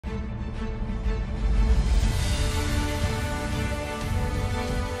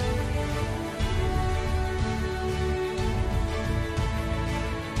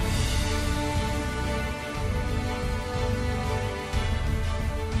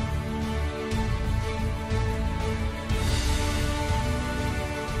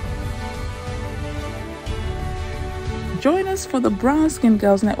join us for the Brown Skin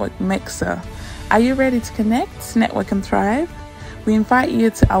Girls Network Mixer. Are you ready to connect, network and thrive? We invite you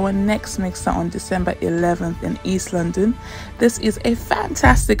to our next mixer on December 11th in East London. This is a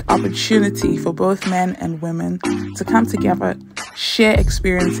fantastic opportunity for both men and women to come together, share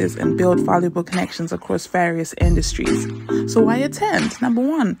experiences, and build valuable connections across various industries. So why attend? Number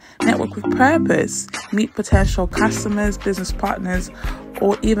one, network with purpose. Meet potential customers, business partners,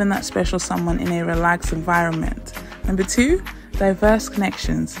 or even that special someone in a relaxed environment. Number two, diverse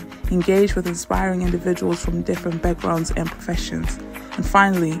connections. Engage with inspiring individuals from different backgrounds and professions. And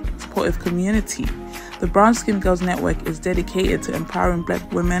finally, supportive community. The Brown Skin Girls Network is dedicated to empowering Black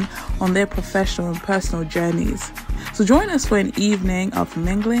women on their professional and personal journeys. So join us for an evening of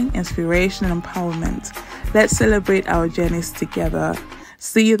mingling, inspiration, and empowerment. Let's celebrate our journeys together.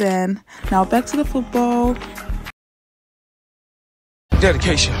 See you then. Now back to the football.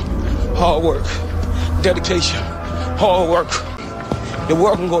 Dedication, hard work. Dedication, hard work. The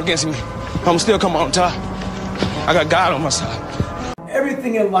world can go against me. I'm still come out on top. I got God on my side.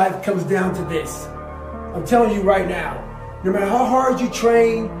 Everything in life comes down to this. I'm telling you right now, no matter how hard you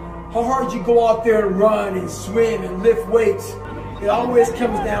train, how hard you go out there and run and swim and lift weights, it always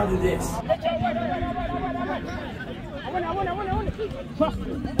comes down to this.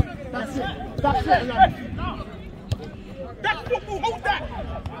 That's it. That's it. That's football. Hold that.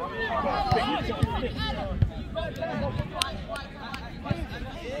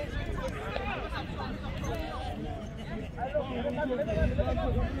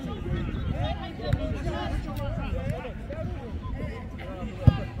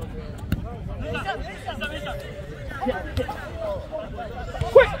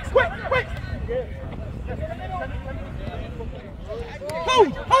 Quick!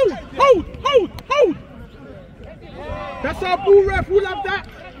 Hold! That's our ball, ref. We'll have that.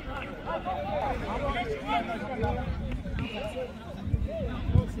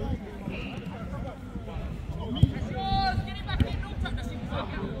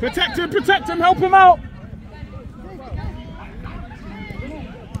 Protect him, help him out.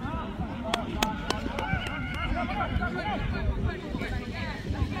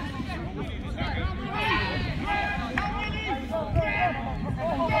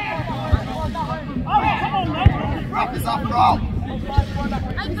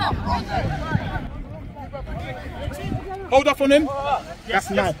 Hold off on him. That's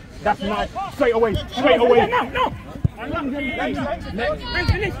nice. Straight away. No.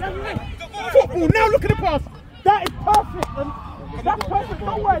 Football, now look at the pass. That is perfect. That's perfect.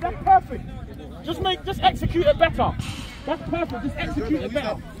 Don't worry, that's perfect. Just execute it better. That's perfect. Just execute it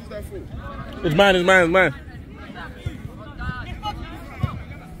better. It's mine.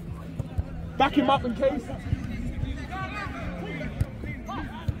 Back him up in case.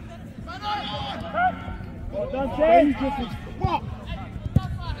 Well done, Jay. What?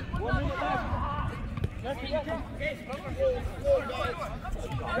 1 minute left.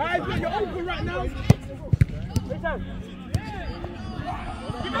 Guys, you're open right now.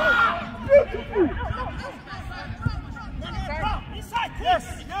 Beautiful. Yes.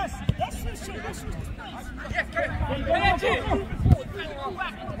 That's it.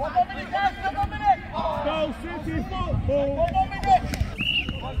 One more minute, guys. Go, City. One more minute.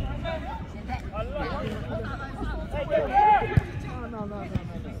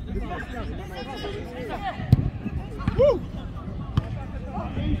 Woo!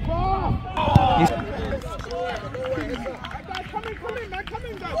 Come in, man. Come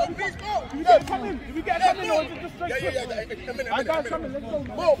in, guys. You guys come in. If you get come in, or just straight. Yeah. Guys, come in. Let's go.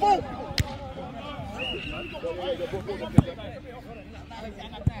 Move.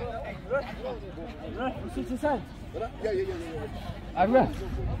 What's his hand? Yeah. I ref.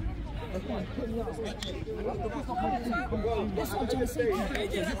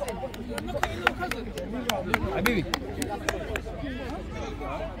 Habibi.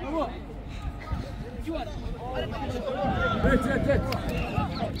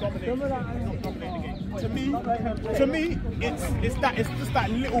 To me, it's just that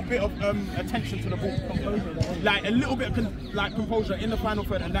little bit of attention to the ball, like a little bit of composure in the final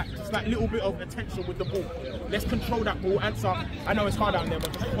third, and just that little bit of attention with the ball. Let's control that ball. Answer. I know it's hard out there,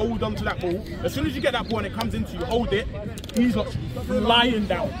 but just hold on to that ball. As soon as you get that ball and it comes into you, hold it. He's not lying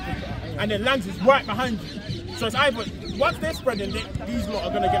down, and then lands is right behind you. So it's either once they're spreading, these lot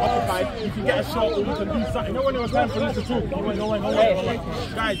are going to get occupied. You can get a shot or you can do something. No one was time for this at all. No one.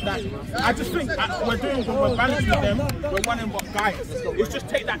 Guys, I just think we're balancing them. We're running, but guys, it's just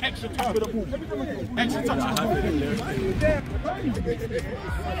take that extra touch with the ball. Extra touch.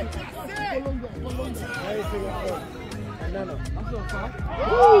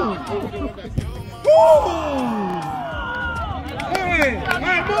 Woo!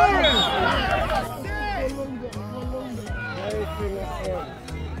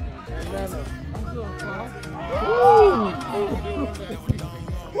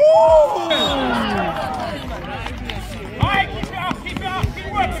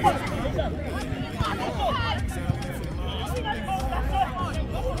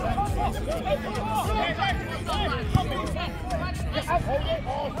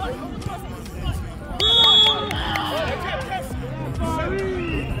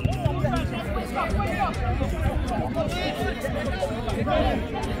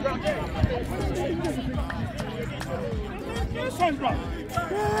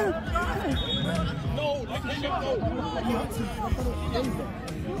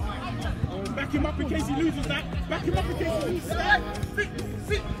 Back him up in case he loses that. Back him up in case he loses that.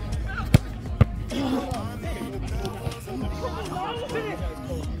 Sit.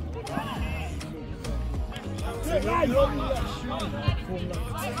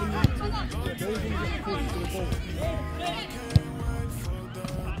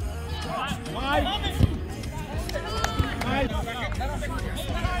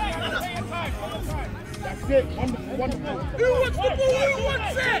 That's it. Wonderful. Who wants the ball? Who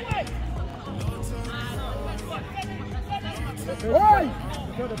wants it? Hey!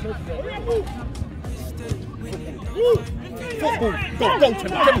 Go, Tony.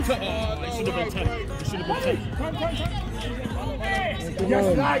 It should have been 10. It should have been 10.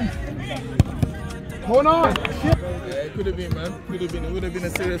 Yes, nice. Hold on. Yeah, it could have been, man. Could have been. It would have been a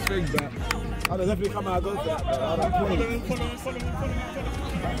serious thing, but I'd have definitely come out and go for that. Follow him.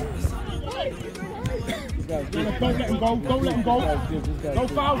 Don't let him go. Don't let him go. No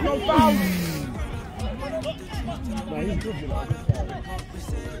foul. No foul.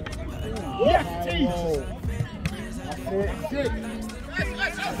 Yes, team. Hold it.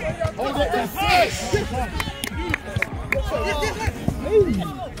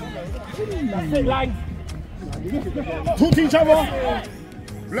 That's it, Lang. Talk to each other.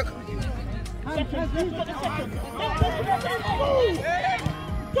 Look.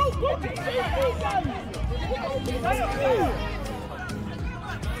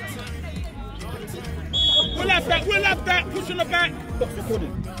 We'll have that. Push on the back. Stop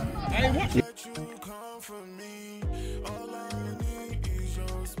recording. Hey, watch it.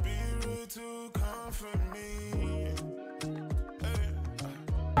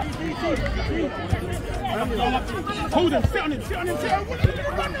 Hold him, sit on him.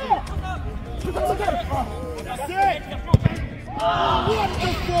 That's it.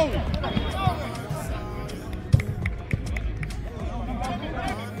 Wonderful.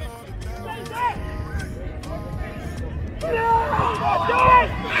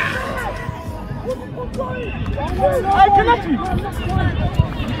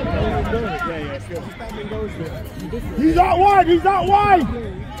 He's out wide.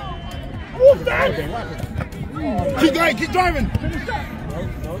 Move that! Keep driving.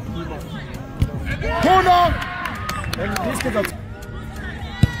 Corner.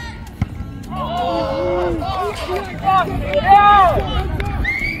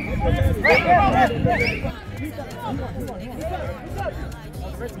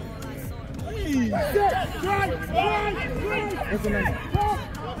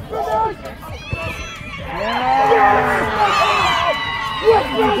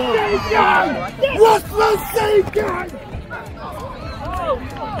 What's the save gun?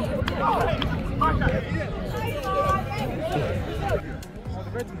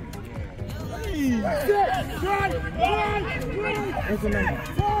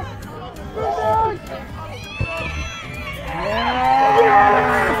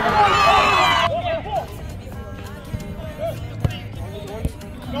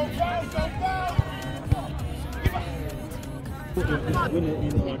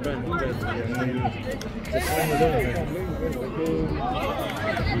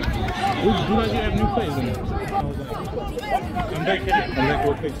 Have new players in it. I'm back here. I'm back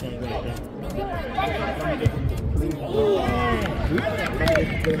for a picture.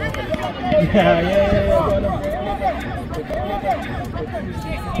 Yeah.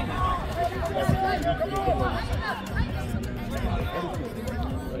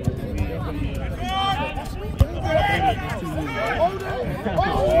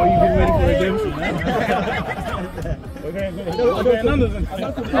 Oh, you've been waiting for redemption, man.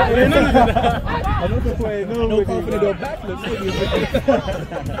 No confident or backflip.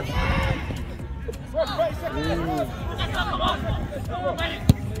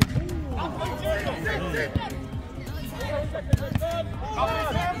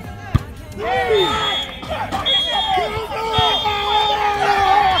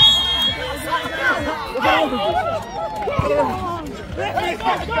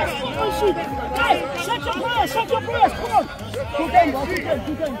 Shut your press, come on. Good game, bro, good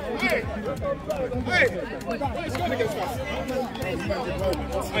game. Hey, it's going against us.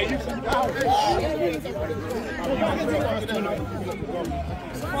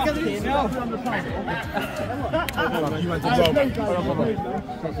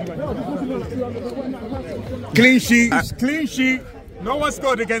 Clean sheet. No one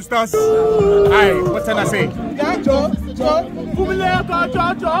scored against us. Hey, what can I say?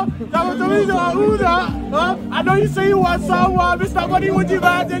 I know you say you want someone, Mr. Money, would you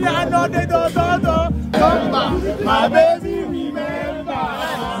rather? I know they don't. My baby, remember.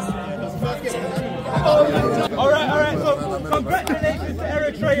 All right. So congratulations to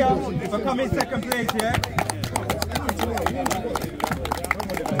Eritrea for coming second place, yeah?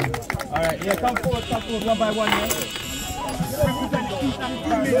 All right, yeah, come forward, one by one, yeah?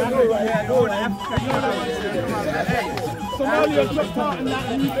 Somalia just out and that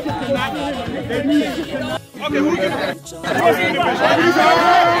new chicken okay, who can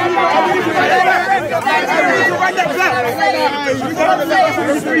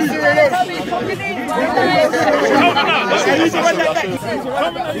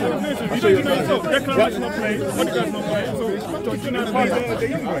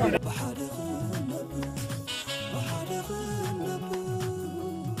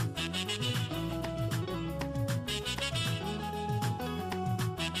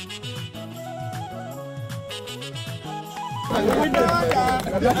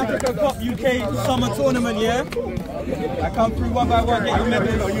The Africa Cup UK Summer Tournament, yeah? I come through one by one, get your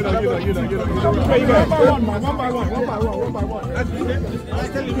members. You know. One by one.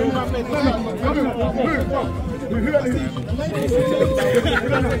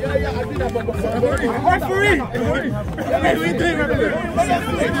 Referee!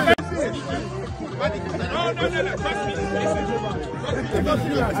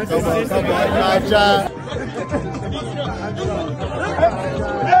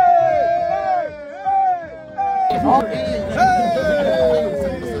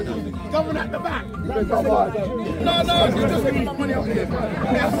 Coming at the back. No, you just give me my money up here.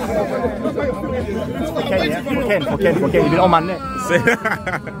 Okay, you've been on my neck.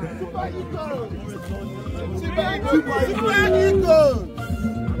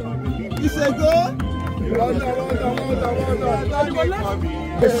 You say go? Hold on.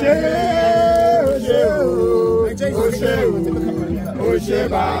 It's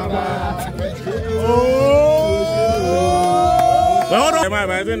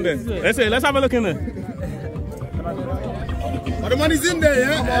in there. Let's have a look in there. Oh, the money's in there,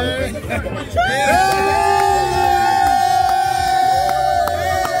 yeah?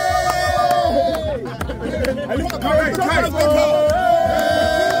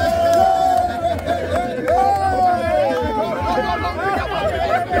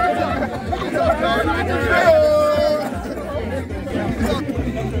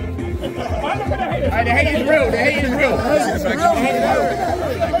 The hate is real.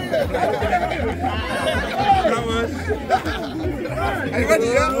 Are you ready,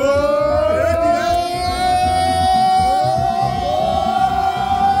 yeah?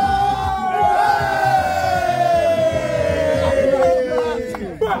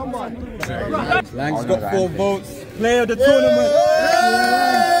 Lang's got 4 votes. Player of the tournament.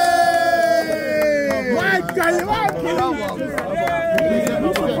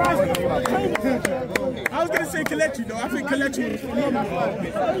 I was going to say Kelechi though. I think Kelechi was phenomenal.